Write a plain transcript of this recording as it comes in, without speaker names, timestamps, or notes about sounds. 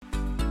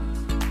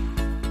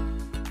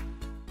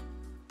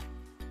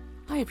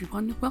Hi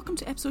everyone, welcome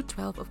to episode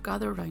 12 of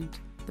Gather Around,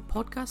 the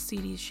podcast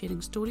series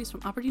sharing stories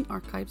from Aberdeen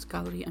Archives,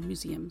 Gallery and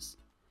Museums.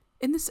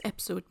 In this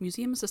episode,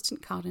 Museum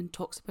Assistant Karen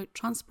talks about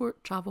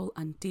transport, travel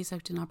and days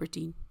out in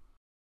Aberdeen.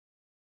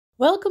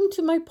 Welcome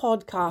to my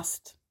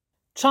podcast,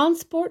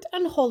 Transport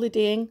and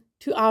Holidaying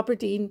to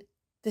Aberdeen,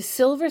 the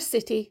Silver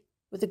City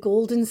with the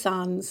Golden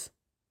Sands.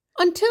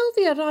 Until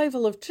the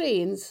arrival of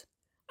trains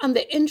and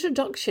the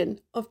introduction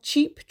of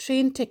cheap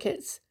train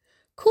tickets,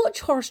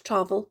 coach horse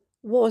travel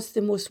was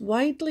the most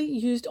widely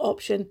used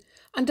option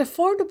and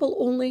affordable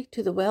only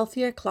to the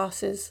wealthier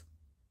classes.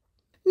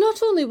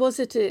 Not only was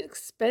it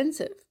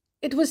expensive,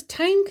 it was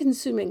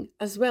time-consuming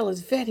as well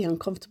as very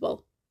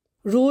uncomfortable.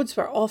 Roads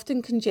were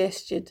often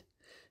congested,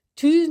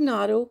 too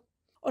narrow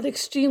or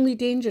extremely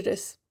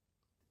dangerous.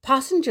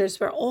 Passengers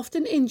were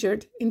often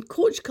injured in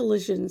coach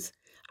collisions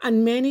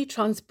and many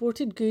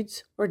transported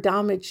goods were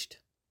damaged.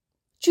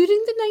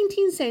 During the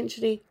 19th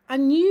century, a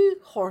new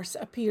horse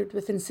appeared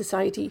within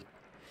society.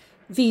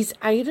 These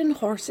iron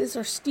horses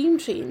or steam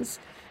trains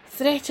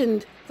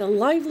threatened the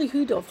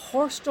livelihood of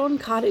horse-drawn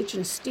carriage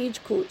and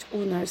stagecoach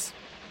owners.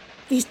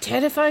 These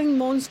terrifying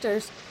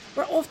monsters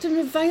were often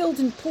reviled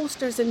in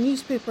posters and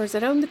newspapers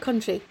around the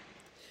country.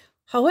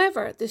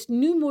 However, this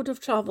new mode of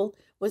travel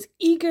was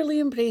eagerly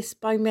embraced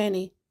by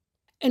many.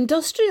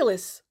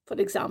 Industrialists, for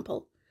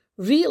example,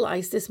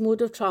 realised this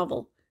mode of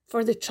travel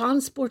for the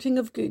transporting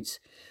of goods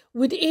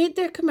would aid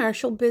their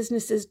commercial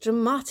businesses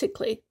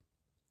dramatically.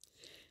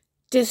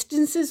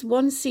 Distances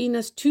once seen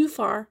as too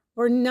far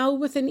were now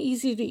within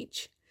easy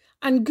reach,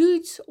 and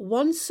goods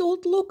once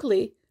sold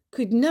locally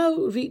could now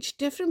reach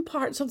different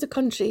parts of the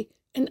country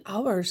in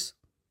hours.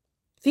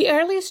 The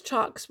earliest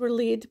tracks were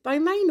laid by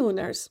mine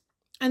owners,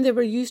 and they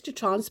were used to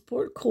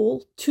transport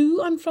coal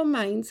to and from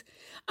mines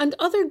and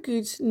other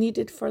goods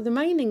needed for the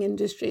mining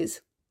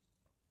industries.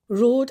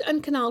 Road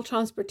and canal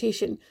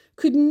transportation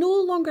could no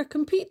longer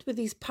compete with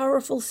these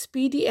powerful,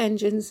 speedy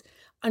engines,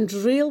 and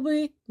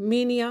railway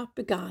mania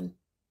began.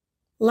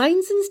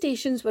 Lines and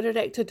stations were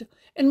erected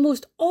in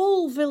most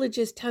all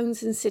villages,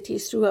 towns and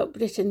cities throughout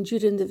Britain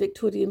during the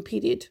Victorian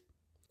period.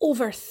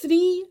 Over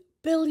 £3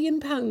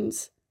 billion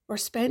were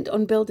spent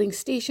on building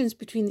stations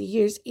between the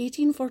years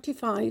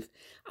 1845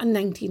 and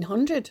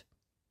 1900.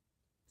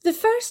 The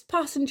first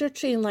passenger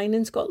train line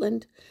in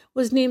Scotland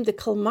was named the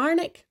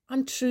Kilmarnock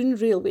and Troon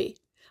Railway,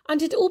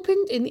 and it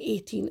opened in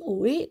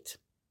 1808.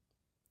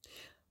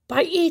 By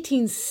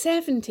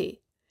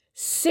 1870,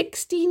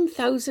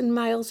 16,000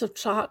 miles of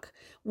track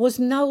was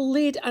now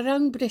laid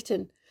around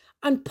Britain,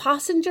 and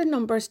passenger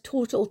numbers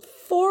totalled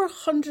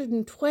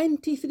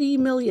 423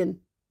 million.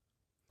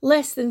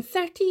 Less than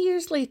 30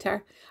 years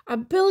later,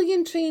 1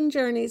 billion train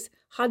journeys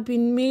had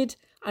been made,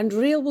 and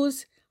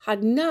railways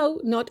had now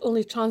not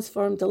only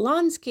transformed the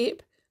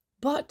landscape,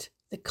 but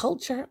the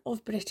culture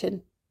of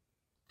Britain.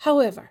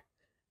 However,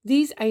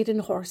 these iron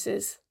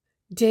horses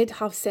did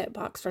have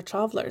setbacks for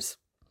travellers.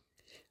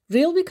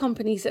 Railway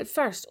companies at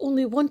first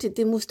only wanted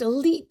the most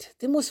elite,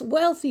 the most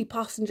wealthy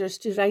passengers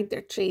to ride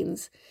their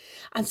trains,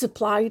 and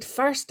supplied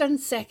first and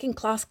second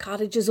class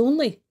carriages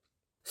only.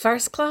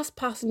 First class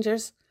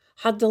passengers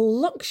had the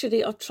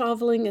luxury of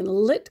travelling in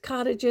lit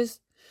carriages,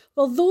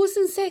 while those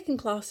in second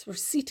class were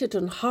seated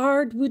on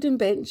hard wooden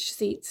bench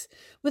seats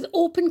with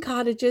open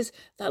carriages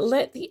that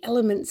let the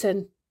elements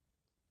in.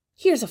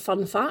 Here's a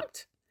fun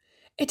fact.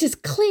 It is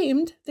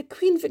claimed that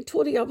Queen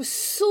Victoria was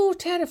so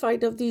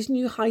terrified of these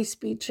new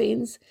high-speed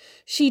trains,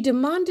 she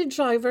demanded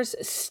drivers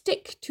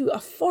stick to a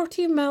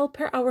 40 mile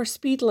per hour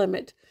speed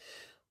limit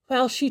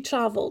while she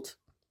travelled.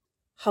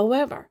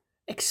 However,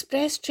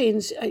 express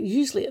trains,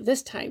 usually at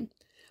this time,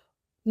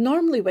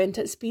 normally went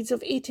at speeds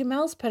of 80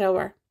 miles per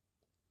hour.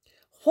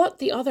 What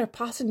the other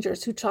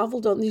passengers who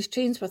travelled on these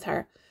trains with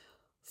her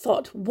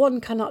thought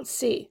one cannot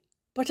say,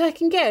 but I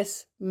can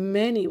guess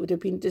many would have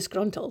been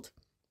disgruntled.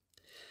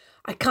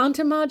 I can't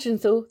imagine,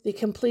 though, they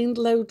complained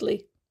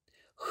loudly.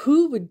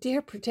 Who would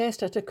dare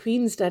protest at a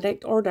Queen's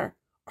direct order,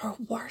 or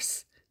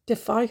worse,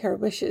 defy her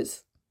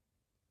wishes?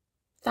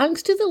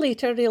 Thanks to the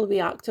later Railway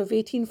Act of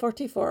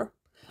 1844,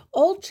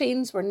 all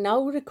trains were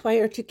now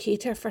required to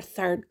cater for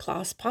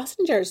third-class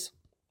passengers.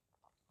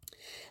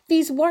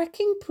 These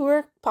working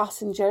poor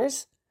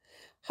passengers,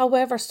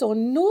 however, saw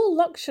no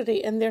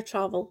luxury in their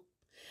travel,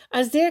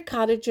 as their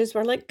carriages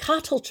were like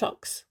cattle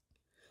trucks,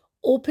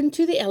 open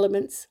to the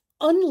elements,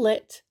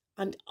 unlit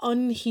and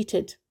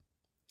unheated.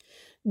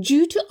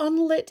 Due to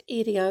unlit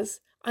areas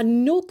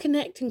and no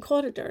connecting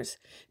corridors,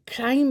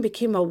 crime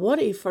became a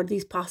worry for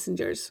these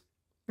passengers.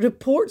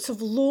 Reports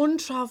of lone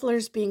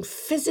travellers being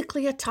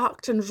physically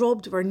attacked and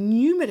robbed were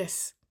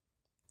numerous.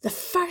 The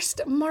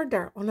first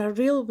murder on a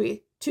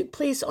railway took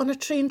place on a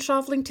train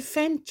travelling to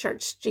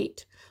Fenchurch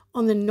Street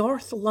on the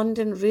North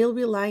London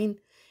Railway line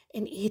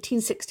in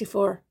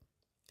 1864.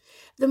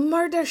 The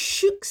murder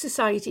shook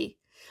society,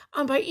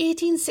 and by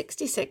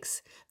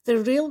 1866, the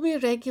Railway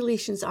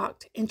Regulations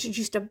Act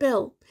introduced a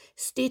bill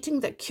stating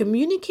that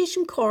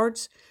communication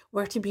cords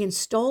were to be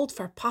installed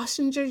for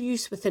passenger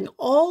use within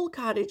all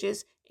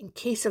carriages in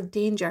case of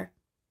danger.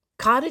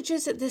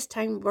 Carriages at this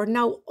time were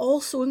now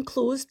also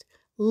enclosed,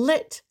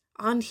 lit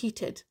and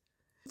heated.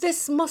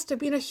 This must have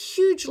been a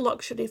huge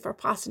luxury for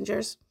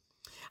passengers,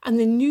 and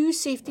the new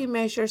safety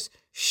measures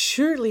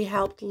surely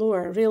helped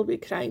lower railway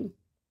crime.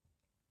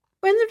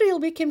 When the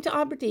railway came to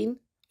Aberdeen,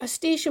 a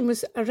station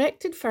was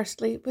erected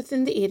firstly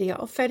within the area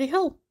of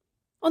Ferryhill.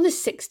 On the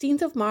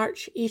 16th of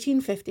March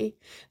 1850,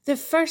 the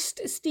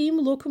first steam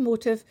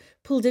locomotive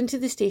pulled into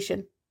the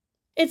station.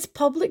 Its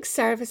public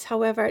service,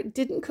 however,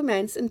 didn't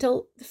commence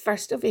until the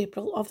 1st of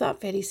April of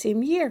that very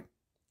same year.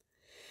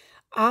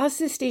 As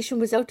the station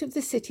was out of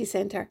the city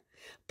centre,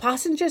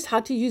 passengers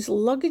had to use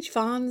luggage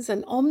vans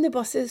and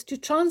omnibuses to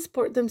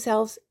transport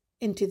themselves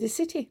into the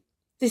city.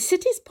 The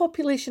city's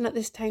population at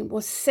this time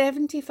was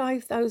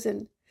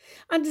 75,000,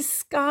 and the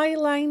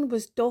skyline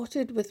was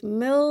dotted with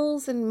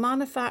mills and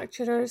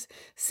manufacturers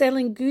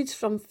selling goods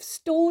from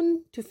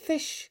stone to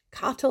fish,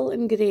 cattle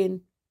and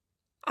grain.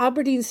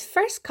 Aberdeen's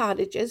first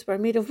carriages were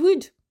made of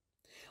wood,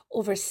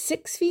 over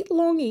 6 feet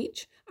long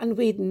each and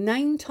weighed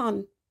 9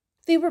 ton.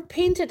 They were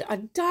painted a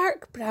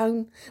dark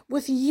brown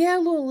with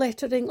yellow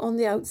lettering on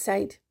the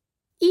outside.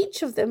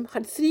 Each of them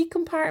had 3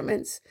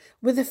 compartments,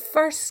 with the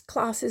first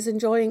classes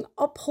enjoying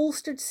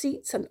upholstered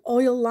seats and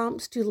oil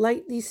lamps to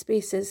light these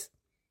spaces.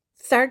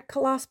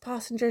 Third-class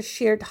passengers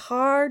shared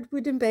hard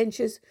wooden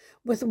benches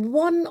with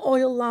 1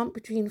 oil lamp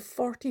between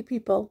 40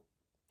 people.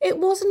 It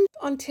wasn't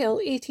until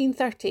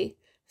 1830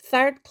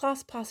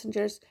 third-class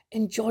passengers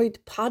enjoyed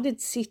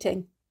padded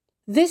seating.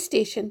 This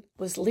station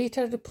was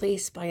later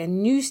replaced by a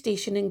new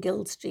station in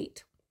Guild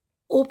Street.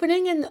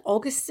 Opening in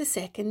August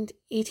 2nd,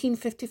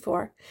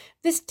 1854,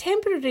 this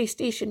temporary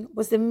station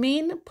was the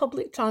main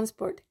public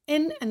transport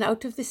in and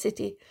out of the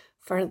city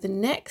for the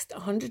next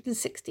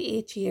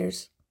 168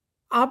 years.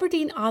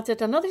 Aberdeen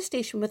added another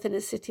station within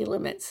its city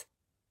limits,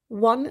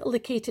 one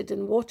located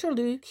in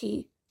Waterloo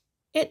Quay.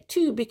 It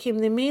too became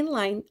the main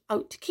line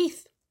out to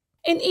Keith.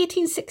 In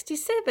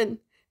 1867,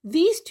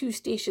 these 2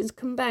 stations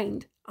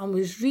combined and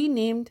was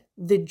renamed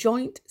the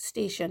Joint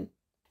Station.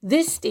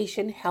 This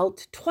station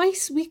held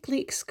twice-weekly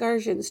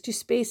excursions to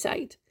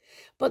Speyside,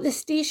 but the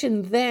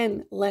station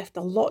then left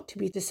a lot to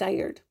be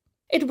desired.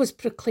 It was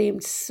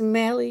proclaimed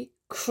smelly,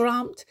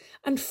 cramped,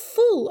 and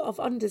full of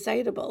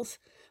undesirables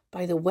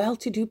by the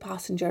well-to-do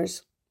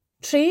passengers.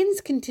 Trains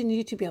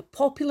continued to be a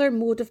popular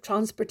mode of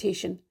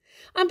transportation,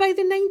 and by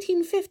the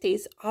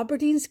 1950s,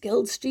 Aberdeen's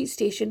Guild Street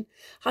station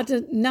had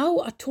now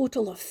a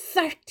total of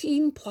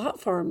 13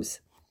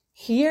 platforms.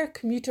 Here,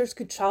 commuters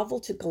could travel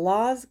to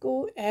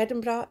Glasgow,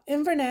 Edinburgh,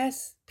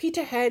 Inverness,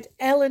 Peterhead,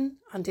 Ellon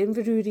and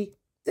Inverurie.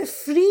 The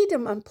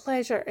freedom and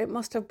pleasure it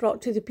must have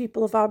brought to the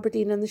people of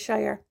Aberdeen and the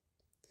Shire.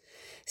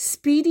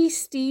 Speedy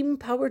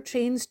steam-powered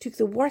trains took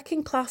the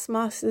working-class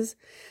masses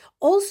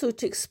also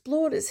to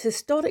explore its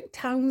historic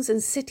towns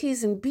and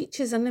cities and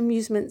beaches and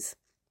amusements.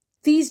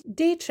 These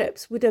day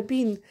trips would have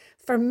been,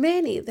 for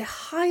many, the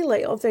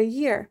highlight of their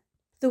year.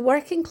 The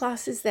working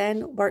classes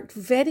then worked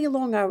very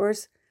long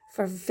hours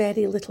for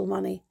very little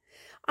money,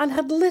 and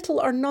had little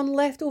or none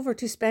left over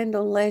to spend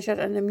on leisure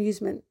and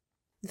amusement.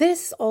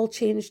 This all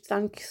changed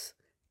thanks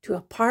to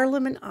a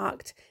Parliament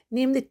Act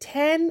named the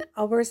 10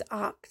 Hours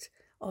Act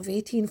of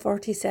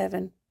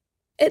 1847.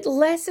 It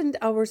lessened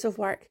hours of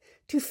work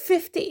to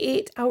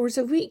 58 hours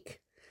a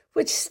week,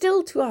 which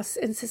still to us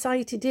in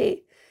society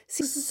today is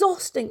an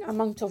exhausting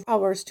amount of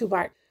hours to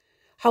work.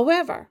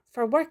 However,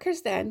 for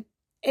workers then,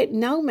 it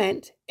now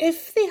meant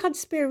if they had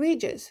spare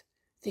wages,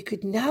 they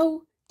could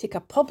now take a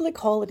public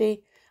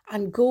holiday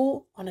and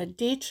go on a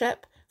day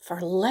trip for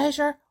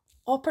leisure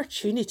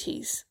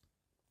opportunities.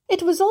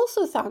 It was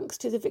also thanks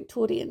to the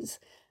Victorians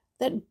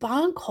that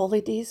bank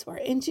holidays were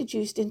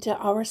introduced into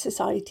our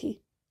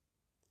society.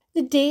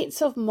 The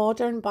dates of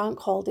modern bank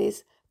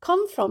holidays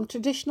come from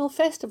traditional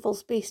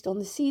festivals based on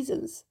the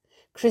seasons,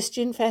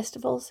 Christian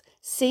festivals,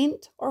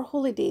 saint or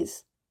holy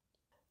days.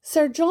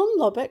 Sir John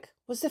Lubbock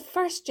was the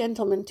first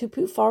gentleman to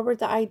put forward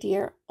the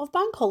idea of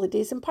bank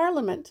holidays in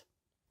Parliament.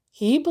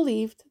 He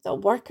believed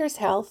that workers'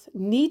 health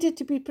needed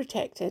to be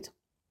protected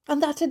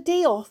and that a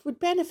day off would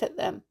benefit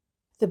them.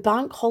 The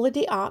Bank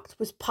Holiday Act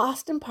was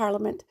passed in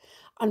Parliament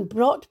and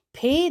brought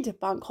paid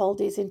bank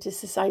holidays into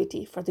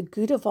society for the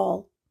good of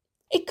all.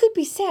 It could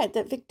be said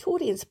that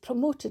Victorians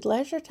promoted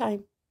leisure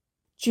time.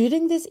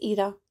 During this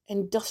era,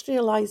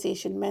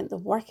 industrialisation meant the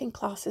working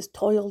classes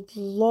toiled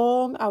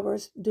long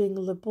hours doing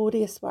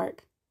laborious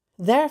work.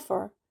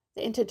 Therefore,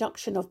 the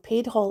introduction of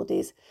paid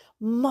holidays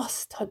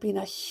must have been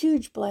a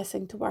huge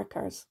blessing to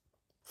workers.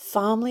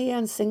 Family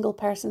and single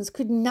persons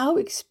could now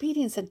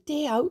experience a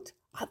day out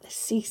at the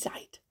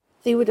seaside.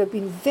 They would have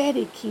been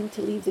very keen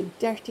to leave the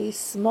dirty,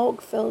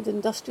 smog-filled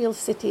industrial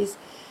cities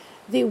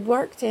they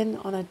worked in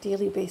on a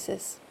daily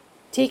basis.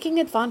 Taking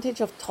advantage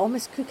of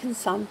Thomas Cook and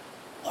Son,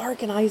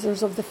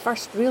 organisers of the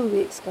first railway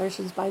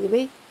excursions by the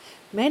way,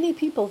 many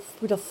people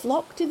would have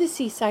flocked to the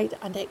seaside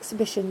and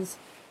exhibitions.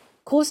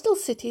 Coastal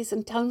cities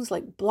and towns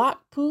like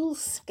Blackpool,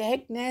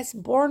 Skegness,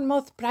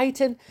 Bournemouth,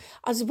 Brighton,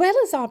 as well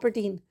as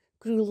Aberdeen,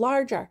 grew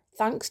larger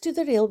thanks to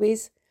the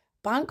railways,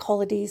 bank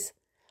holidays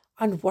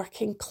and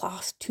working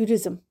class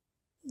tourism.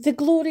 The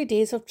glory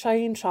days of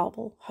train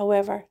travel,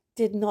 however,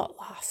 did not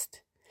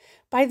last.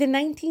 By the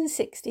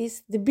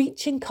 1960s, the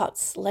beaching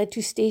cuts led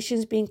to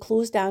stations being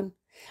closed down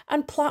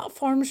and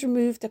platforms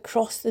removed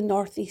across the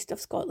northeast of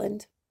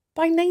Scotland.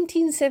 By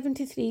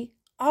 1973,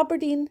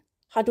 Aberdeen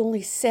had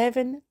only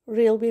 7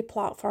 railway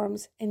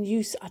platforms in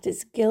use at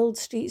its Guild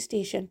Street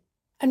station,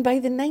 and by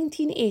the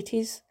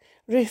 1980s,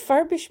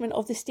 refurbishment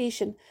of the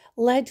station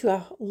led to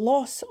a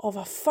loss of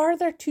a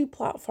further 2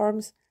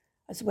 platforms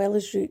as well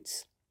as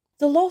routes.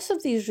 The loss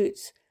of these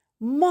routes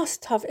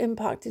must have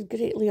impacted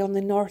greatly on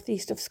the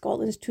northeast of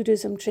Scotland's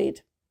tourism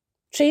trade.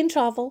 Train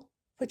travel,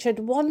 which had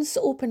once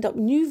opened up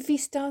new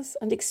vistas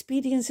and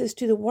experiences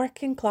to the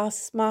working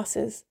class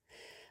masses,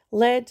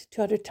 led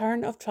to a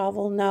return of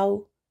travel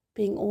now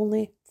being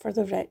only for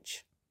the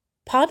rich.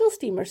 Paddle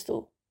steamers,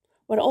 though,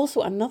 were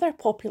also another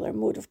popular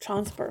mode of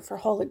transport for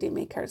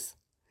holidaymakers.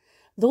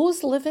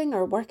 Those living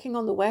or working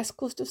on the west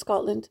coast of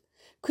Scotland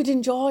could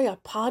enjoy a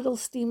paddle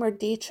steamer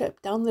day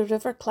trip down the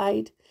River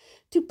Clyde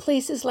to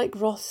places like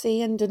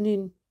Rothesay and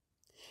Dunoon.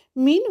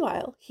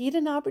 Meanwhile, here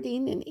in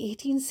Aberdeen in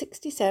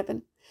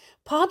 1867,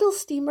 paddle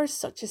steamers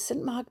such as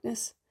St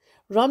Magnus,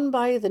 run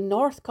by the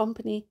North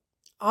Company,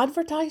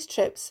 advertised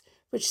trips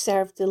which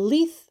served the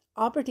Leith,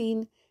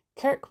 Aberdeen,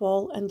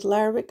 Kirkwall and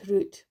Lerwick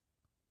route.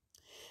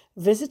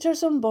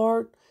 Visitors on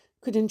board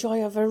could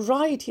enjoy a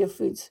variety of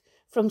foods,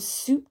 from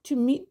soup to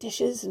meat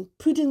dishes and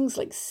puddings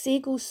like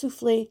sago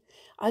soufflé,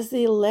 as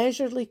they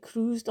leisurely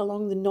cruised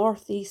along the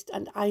northeast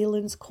and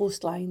islands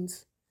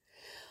coastlines.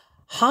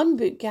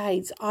 Handbook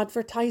guides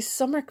advertised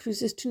summer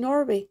cruises to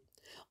Norway,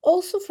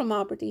 also from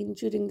Aberdeen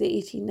during the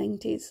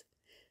 1890s.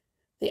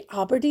 The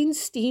Aberdeen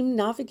Steam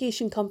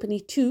Navigation Company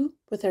too,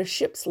 with their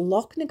ships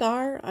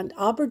Lochnagar and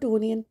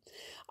Aberdonian,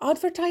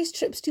 advertised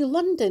trips to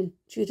London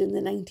during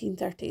the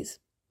 1930s.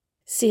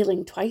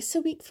 Sailing twice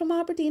a week from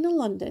Aberdeen and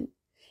London,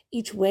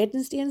 each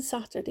Wednesday and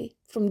Saturday,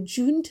 from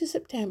June to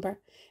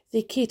September,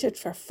 they catered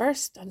for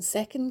first and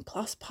second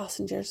class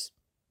passengers.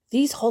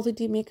 These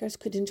holidaymakers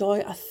could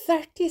enjoy a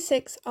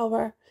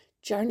 36-hour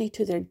journey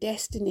to their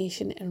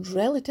destination in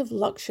relative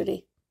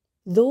luxury.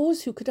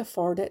 Those who could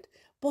afford it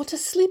bought a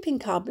sleeping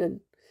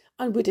cabin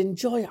and would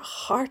enjoy a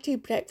hearty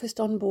breakfast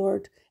on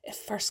board if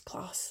first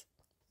class.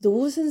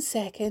 Those in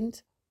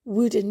second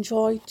would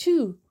enjoy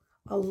too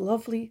a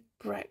lovely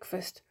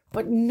breakfast,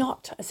 but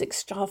not as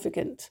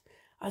extravagant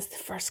as the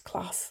first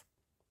class.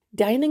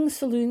 Dining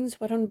saloons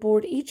were on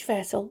board each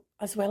vessel,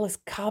 as well as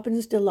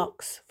cabins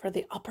deluxe for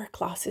the upper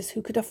classes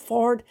who could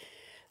afford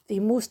the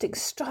most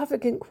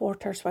extravagant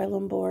quarters while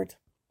on board.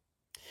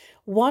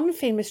 One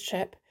famous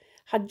trip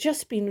had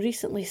just been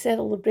recently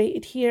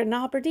celebrated here in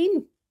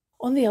Aberdeen.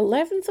 On the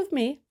 11th of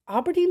May,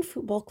 Aberdeen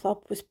Football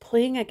Club was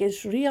playing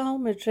against Real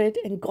Madrid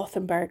in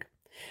Gothenburg,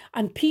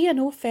 and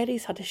P&O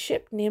Ferries had a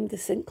ship named the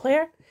St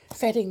Clair,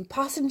 ferrying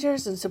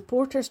passengers and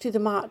supporters to the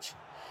match,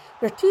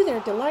 where to their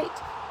delight,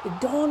 the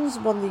Dons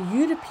won the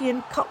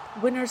European Cup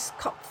Winners'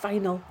 Cup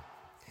final.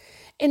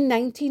 In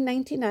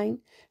 1999,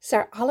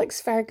 Sir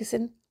Alex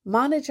Ferguson,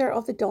 manager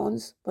of the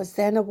Dons, was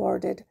then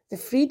awarded the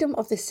Freedom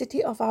of the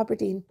City of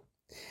Aberdeen.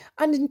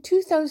 And in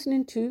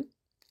 2002,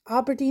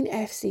 Aberdeen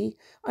FC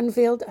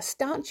unveiled a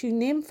statue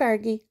named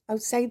Fergie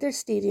outside their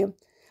stadium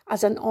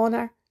as an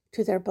honour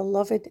to their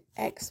beloved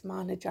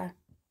ex-manager.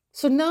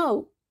 So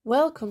now,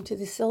 welcome to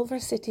the Silver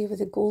City with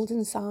the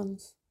Golden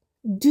Sands.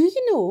 Do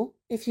you know,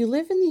 if you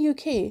live in the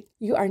UK,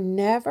 you are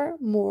never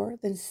more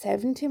than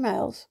 70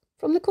 miles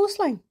from the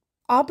coastline?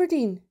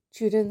 Aberdeen,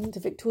 during the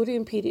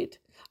Victorian period,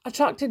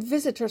 attracted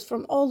visitors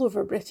from all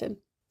over Britain.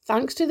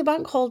 Thanks to the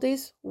bank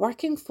holidays,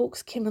 working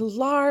folks came in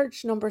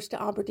large numbers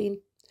to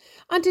Aberdeen,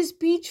 and its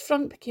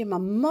beachfront became a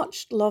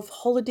much-loved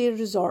holiday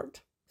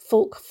resort.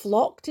 Folk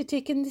flocked to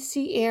take in the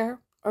sea air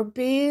or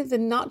bathe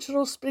in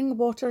natural spring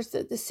waters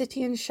that the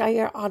city and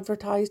shire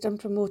advertised and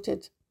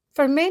promoted.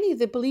 For many,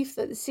 the belief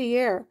that the sea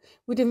air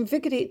would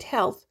invigorate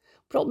health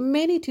brought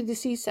many to the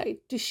seaside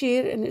to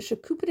share in its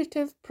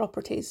recuperative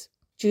properties.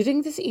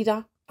 During this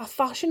era, a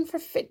fashion for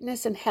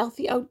fitness and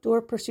healthy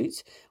outdoor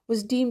pursuits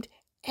was deemed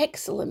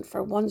excellent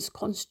for one's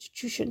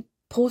constitution.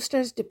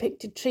 Posters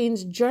depicted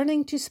trains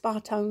journeying to spa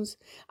towns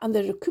and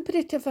the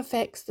recuperative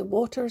effects the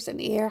waters and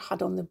air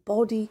had on the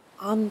body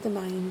and the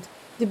mind.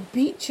 The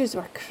beaches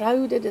were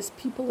crowded as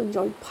people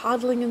enjoyed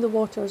paddling in the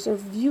waters or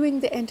viewing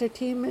the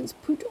entertainments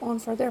put on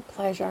for their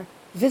pleasure.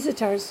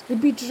 Visitors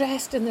would be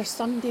dressed in their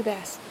Sunday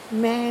best,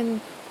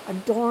 men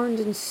adorned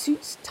in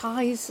suits,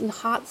 ties and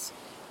hats,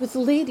 with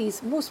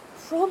ladies most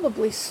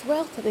probably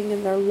sweltering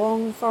in their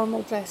long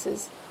formal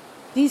dresses.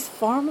 These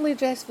formally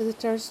dressed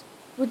visitors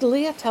would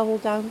lay a towel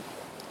down,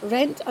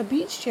 rent a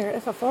beach chair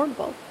if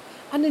affordable,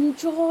 and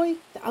enjoy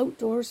the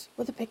outdoors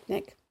with a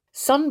picnic.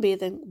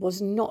 Sunbathing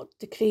was not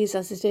the craze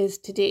as it is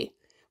today,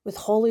 with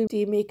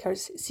holiday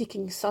makers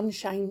seeking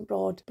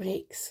sunshine-broad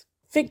breaks.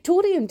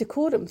 Victorian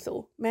decorum,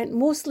 though, meant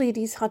most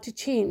ladies had to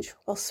change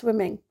while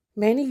swimming.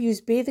 Many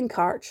used bathing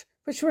carts,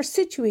 which were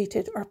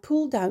situated or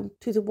pulled down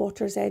to the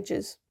water's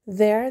edges.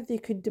 There they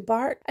could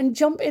debark and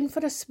jump in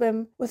for a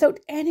swim without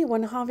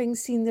anyone having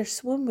seen their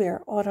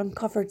swimwear or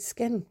uncovered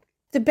skin.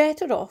 The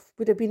better off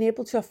would have been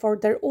able to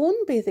afford their own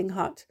bathing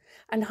hut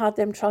and had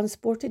them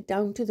transported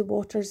down to the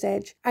water's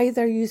edge,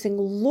 either using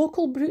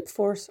local brute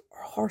force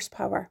or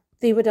horsepower.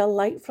 They would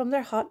alight from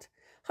their hut,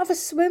 have a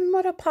swim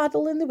or a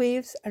paddle in the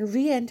waves, and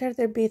re-enter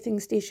their bathing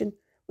station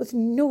with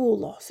no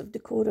loss of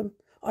decorum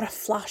or a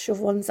flash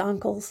of one's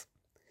ankles.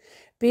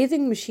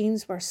 Bathing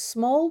machines were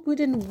small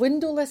wooden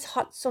windowless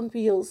huts on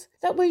wheels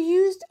that were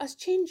used as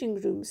changing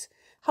rooms.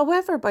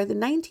 However, by the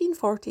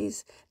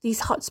 1940s,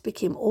 these huts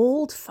became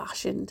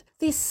old-fashioned.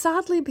 They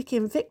sadly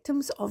became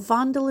victims of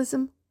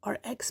vandalism or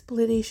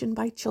exploration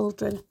by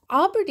children.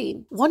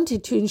 Aberdeen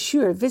wanted to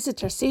ensure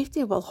visitor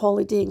safety while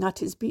holidaying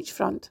at its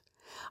beachfront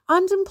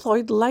and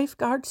employed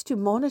lifeguards to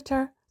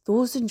monitor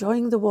those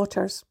enjoying the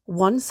waters.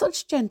 One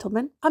such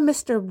gentleman, a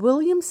Mr.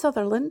 William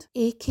Sutherland,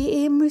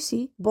 aka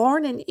Moosey,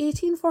 born in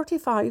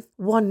 1845,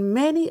 won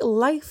many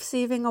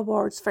life-saving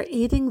awards for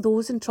aiding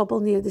those in trouble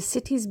near the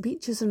city's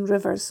beaches and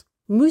rivers.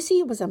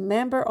 Moosey was a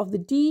member of the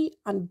Dee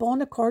and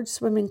Bonaccord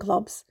swimming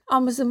clubs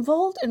and was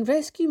involved in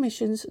rescue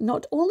missions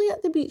not only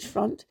at the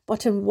beachfront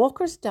but in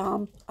Walker's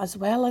Dam as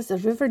well as the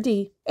River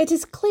Dee. It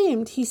is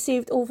claimed he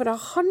saved over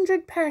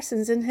 100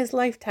 persons in his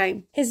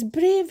lifetime. His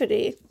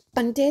bravery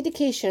and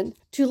dedication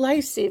to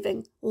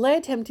life-saving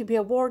led him to be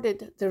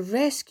awarded the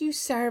Rescue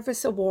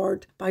Service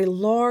Award by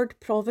Lord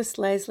Provost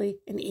Leslie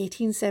in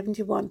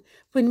 1871,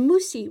 when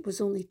Moosey was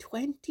only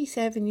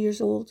 27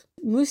 years old.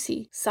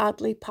 Moosey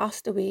sadly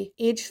passed away,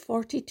 aged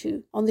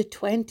 42, on the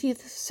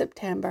 20th of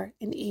September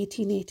in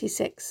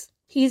 1886.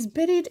 He is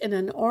buried in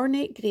an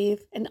ornate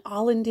grave in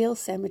Allendale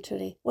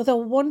Cemetery, with a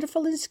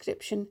wonderful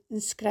inscription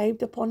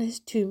inscribed upon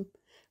his tomb,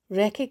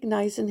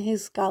 recognising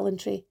his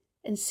gallantry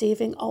in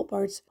saving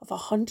upwards of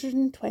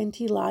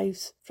 120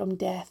 lives from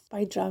death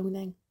by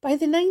drowning. By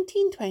the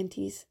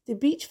 1920s, the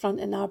beachfront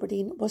in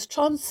Aberdeen was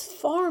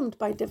transformed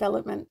by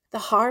development. The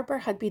harbour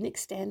had been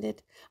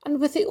extended, and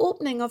with the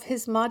opening of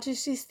His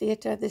Majesty's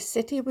Theatre, the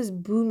city was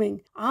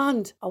booming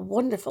and a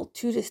wonderful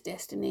tourist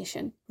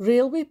destination.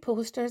 Railway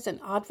posters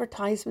and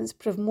advertisements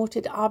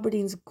promoted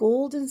Aberdeen's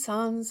golden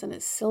sands and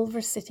its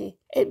silver city.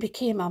 It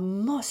became a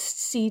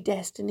must-see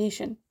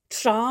destination.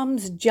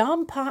 Trams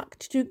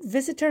jam-packed took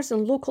visitors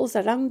and locals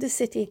around the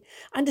city,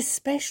 and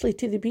especially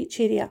to the beach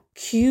area.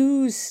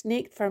 Queues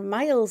snaked for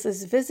miles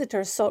as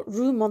visitors sought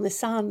room on the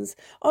sands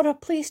or a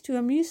place to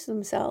amuse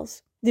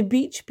themselves. The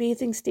beach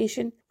bathing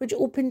station, which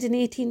opened in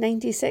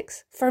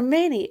 1896, for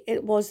many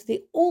it was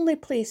the only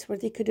place where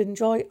they could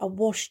enjoy a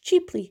wash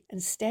cheaply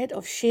instead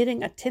of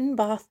sharing a tin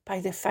bath by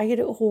the fire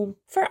at home.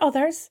 For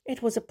others,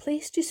 it was a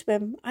place to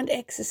swim and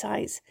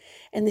exercise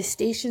in the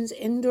station's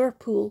indoor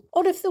pool,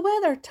 or if the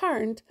weather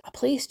turned, a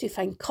place to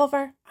find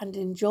cover and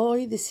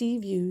enjoy the sea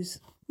views.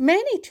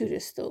 Many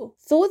tourists,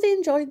 though they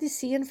enjoyed the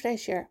sea and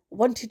fresh air,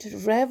 wanted to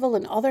revel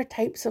in other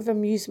types of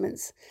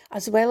amusements,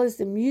 as well as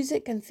the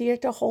music and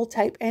theatre hall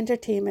type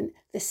entertainment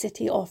the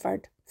city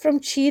offered.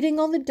 From cheering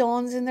on the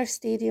Dons in their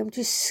stadium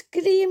to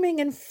screaming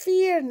in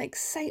fear and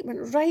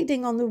excitement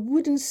riding on the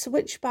wooden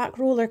switchback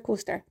roller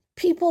coaster,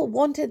 people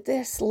wanted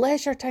this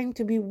leisure time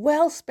to be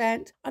well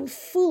spent and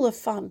full of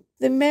fun.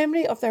 The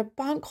memory of their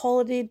bank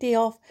holiday day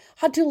off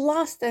had to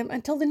last them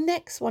until the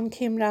next one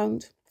came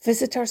round.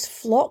 Visitors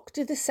flocked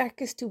to the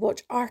circus to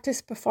watch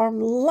artists perform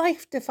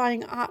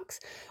life-defying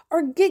acts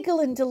or giggle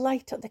in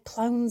delight at the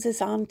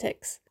clowns'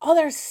 antics.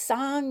 Others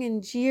sang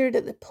and jeered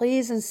at the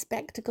plays and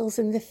spectacles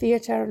in the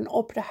theatre and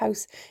opera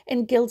house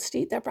in Guild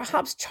Street that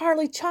perhaps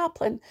Charlie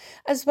Chaplin,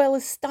 as well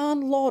as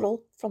Stan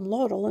Laurel, from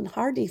Laurel and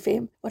Hardy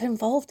fame, were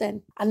involved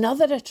in.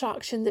 Another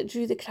attraction that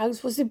drew the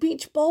crowds was the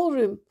Beach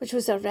Ballroom, which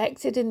was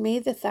erected in May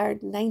the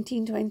 3rd,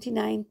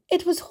 1929.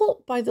 It was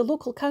hoped by the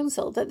local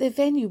council that the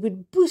venue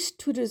would boost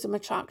tourism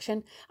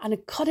attraction and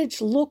encourage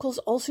locals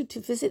also to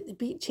visit the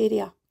beach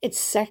area. Its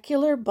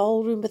circular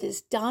ballroom with its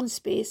dance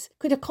space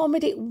could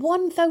accommodate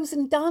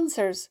 1,000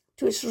 dancers.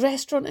 To its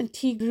restaurant and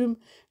tea room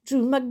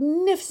drew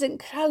magnificent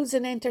crowds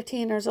and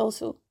entertainers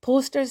also.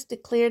 Posters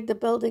declared the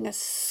building as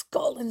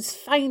Scotland's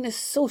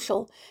finest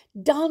social,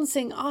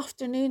 dancing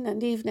afternoon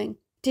and evening.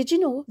 Did you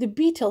know the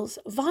Beatles,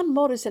 Van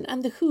Morrison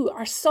and The Who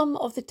are some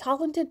of the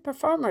talented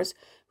performers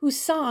who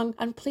sang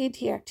and played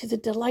here to the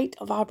delight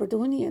of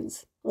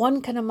Aberdonians?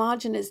 One can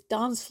imagine its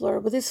dance floor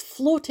with its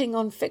floating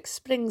on fixed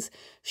springs,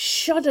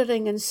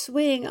 shuddering and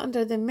swaying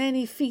under the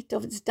many feet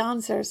of its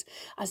dancers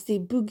as they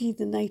boogied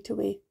the night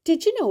away.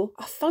 Did you know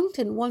a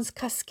fountain once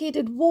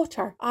cascaded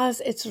water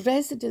as its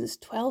residents'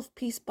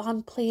 12-piece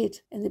band played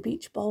in the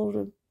beach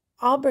ballroom?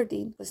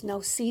 Aberdeen was now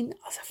seen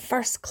as a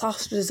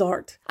first-class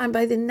resort, and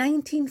by the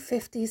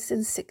 1950s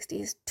and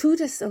 60s,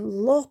 tourists and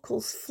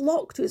locals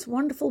flocked to its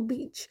wonderful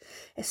beach,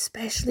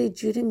 especially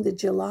during the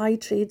July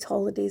trades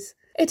holidays.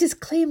 It is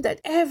claimed that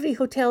every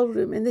hotel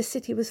room in the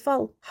city was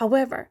full.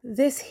 However,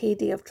 this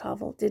heyday of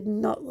travel did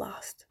not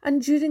last,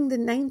 and during the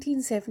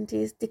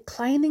 1970s,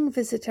 declining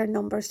visitor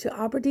numbers to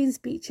Aberdeen's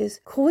beaches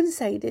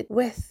coincided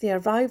with the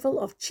arrival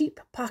of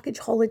cheap package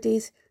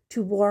holidays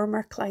to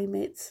warmer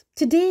climates.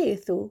 Today,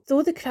 though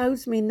the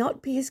crowds may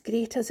not be as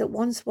great as it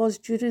once was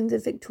during the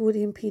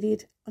Victorian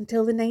period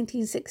until the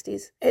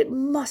 1960s, it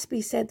must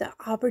be said that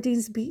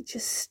Aberdeen's beach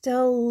is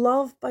still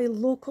loved by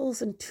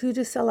locals and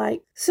tourists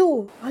alike.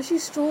 So, as you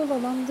stroll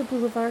along the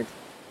boulevard,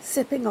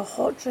 sipping a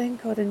hot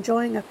drink or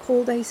enjoying a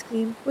cold ice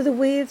cream, with the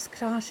waves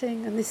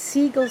crashing and the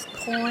seagulls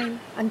cawing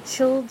and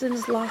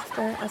children's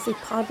laughter as they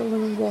paddle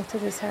in the water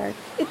is heard,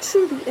 it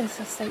truly is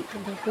a sight to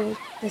behold,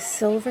 the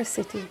Silver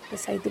City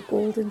beside the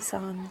golden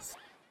sands.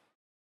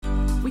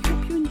 We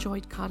hope you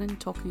enjoyed Karen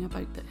talking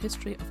about the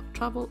history of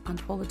travel and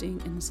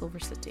holidaying in the Silver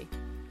City.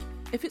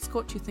 If it's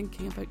got you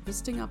thinking about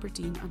visiting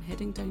Aberdeen and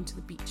heading down to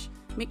the beach,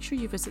 make sure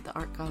you visit the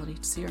art gallery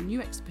to see our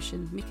new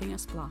exhibition, Making a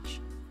Splash,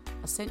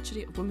 a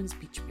century of women's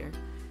beachwear,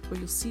 where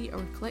you'll see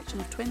our collection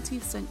of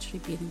 20th century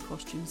bathing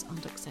costumes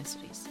and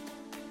accessories.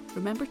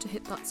 Remember to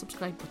hit that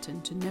subscribe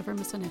button to never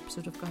miss an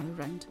episode of Gather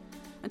Round.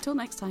 Until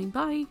next time,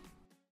 bye!